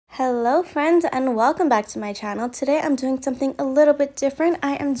Hello friends and welcome back to my channel. Today I'm doing something a little bit different.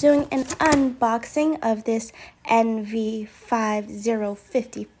 I am doing an unboxing of this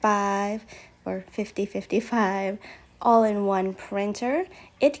NV5055 or 5055 all-in-one printer.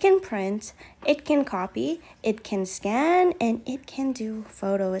 It can print, it can copy, it can scan, and it can do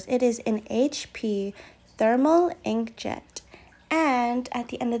photos. It is an HP thermal inkjet. And at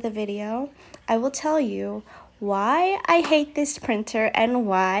the end of the video, I will tell you why I hate this printer and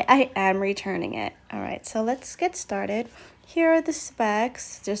why I am returning it. All right, so let's get started. Here are the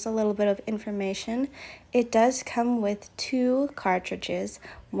specs, just a little bit of information. It does come with two cartridges,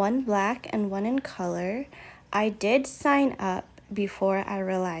 one black and one in color. I did sign up before I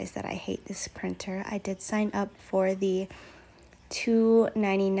realized that I hate this printer. I did sign up for the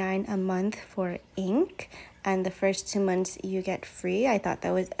 $2.99 a month for ink, and the first 2 months you get free. I thought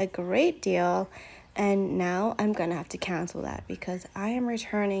that was a great deal. And now I'm gonna have to cancel that because I am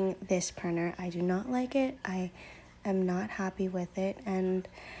returning this printer. I do not like it. I am not happy with it. And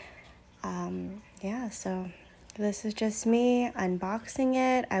yeah, so this is just me unboxing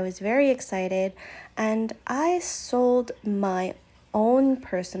it. I was very excited, and I sold my own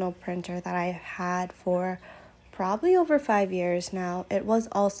personal printer that I had for probably over 5 years now. It was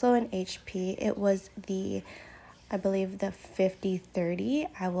also an HP. It was I believe the 5030.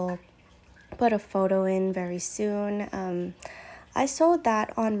 I will put a photo in very soon. I sold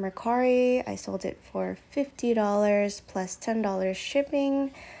that on Mercari. I sold it for $50 plus $10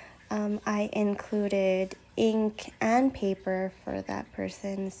 shipping. I included ink and paper for that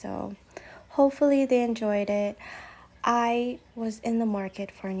person, so hopefully they enjoyed it. I was in the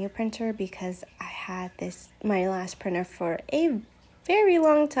market for a new printer because I had my last printer for a very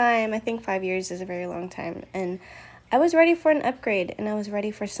long time. I think 5 years is a very long time, and I was ready for an upgrade, and I was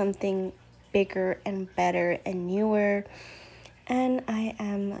ready for something bigger and better and newer, and I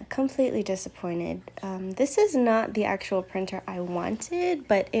am completely disappointed. This is not the actual printer I wanted,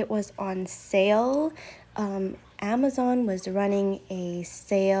 but it was on sale. Amazon was running a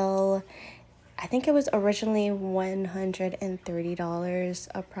sale. I think it was originally $130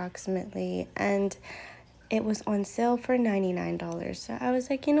 approximately, and it was on sale for $99. So I was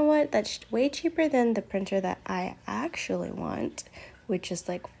like, you know what, that's way cheaper than the printer that I actually want, which is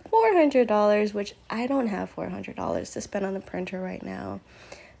like $400, which I don't have $400 to spend on the printer right now.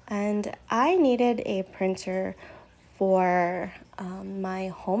 And I needed a printer for my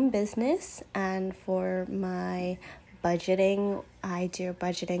home business and for my budgeting. I do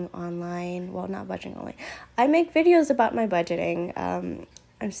budgeting online. Well, not budgeting online. I make videos about my budgeting. I'm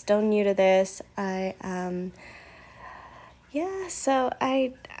still new to this. Yeah, so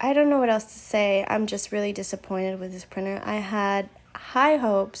I don't know what else to say. I'm just really disappointed with this printer. I had high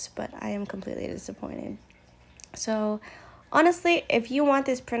hopes, but I am completely disappointed. So honestly, if you want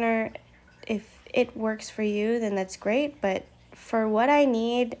this printer, if it works for you, then that's great. But for what I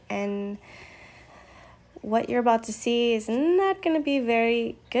need and what you're about to see is not going to be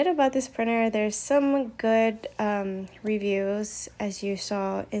very good about this printer. There's some good reviews, as you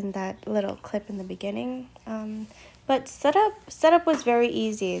saw in that little clip in the beginning. But setup was very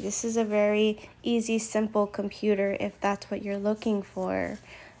easy. This is a very easy, simple computer if that's what you're looking for.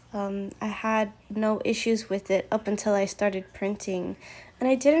 I had no issues with it up until I started printing, and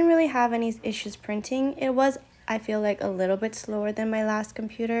I didn't really have any issues printing. It was, I feel like, a little bit slower than my last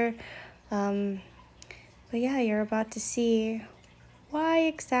computer. But yeah, you're about to see why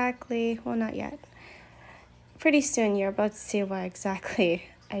exactly. Well, not yet. Pretty soon you're about to see why exactly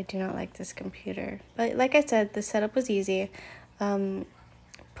I do not like this computer. But like I said, the setup was easy.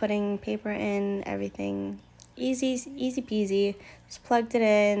 Putting paper in, everything easy peasy. Just plugged it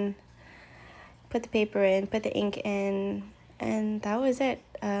in, put the paper in, put the ink in, and that was it.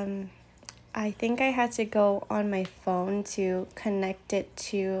 I think I had to go on my phone to connect it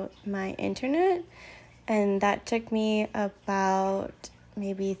to my internet, and that took me about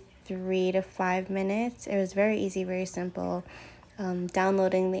maybe 3 to 5 minutes. It was very easy, very simple.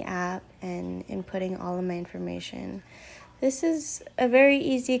 Downloading the app and inputting all of my information. This is a very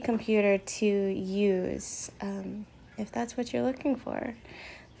easy computer to use if that's what you're looking for.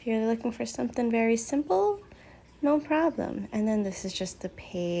 If you're looking for something very simple, no problem. And then this is just the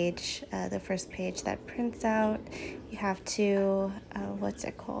page, the first page that prints out. You have to, what's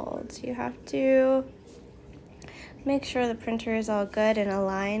it called? You have to make sure the printer is all good and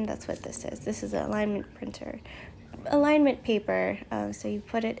aligned. That's what this is. This is an alignment printer. Alignment paper. So you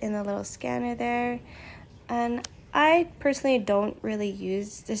put it in the little scanner there. And I personally don't really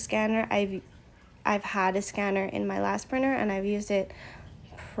use the scanner. I've had a scanner in my last printer, and I've used it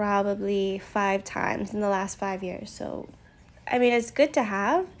probably 5 times in the last 5 years. So I mean, it's good to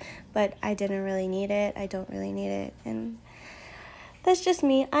have, but I didn't really need it. I don't really need it. And that's just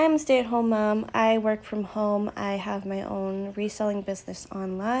me. I'm a stay-at-home mom. I work from home. I have my own reselling business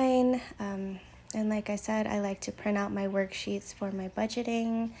online. And like I said, I like to print out my worksheets for my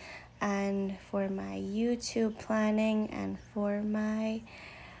budgeting and for my YouTube planning and for my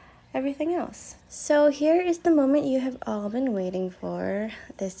everything else. So here is the moment you have all been waiting for.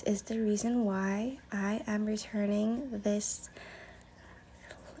 This is the reason why I am returning this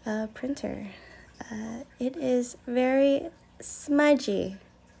printer. It is very smudgy.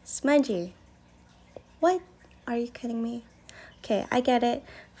 Smudgy. What? Are you kidding me? Okay, I get it.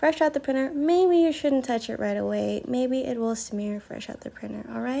 Fresh out the printer. Maybe you shouldn't touch it right away. Maybe it will smear fresh out the printer,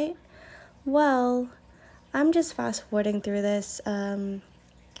 alright? Well, I'm just fast forwarding through this, and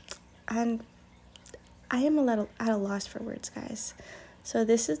I am a little at a loss for words, guys. So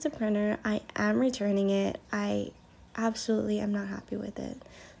this is the printer. I am returning it. I absolutely am not happy with it.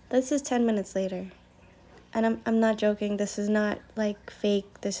 This is 10 minutes later. And I'm not joking. This is not like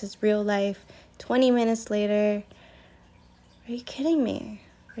fake. This is real life. 20 minutes later. Are you kidding me?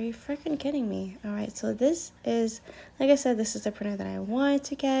 Are you freaking kidding me? Alright, so this is, like I said, this is the printer that I wanted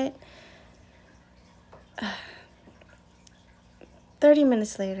to get. 30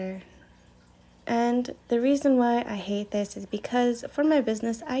 minutes later. And the reason why I hate this is because for my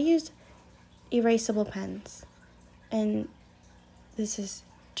business, I use erasable pens. And this is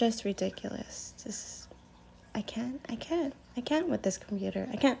just ridiculous. I can't with this computer.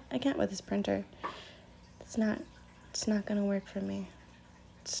 I can't with this printer. It's not gonna work for me.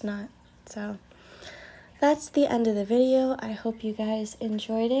 It's not. So that's the end of the video. I hope you guys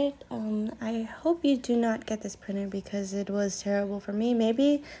enjoyed it. I hope you do not get this printer because it was terrible for me.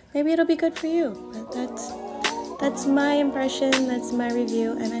 Maybe it'll be good for you. But that's my impression. That's my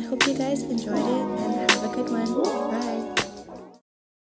review, and I hope you guys enjoyed it and have a good one. Bye.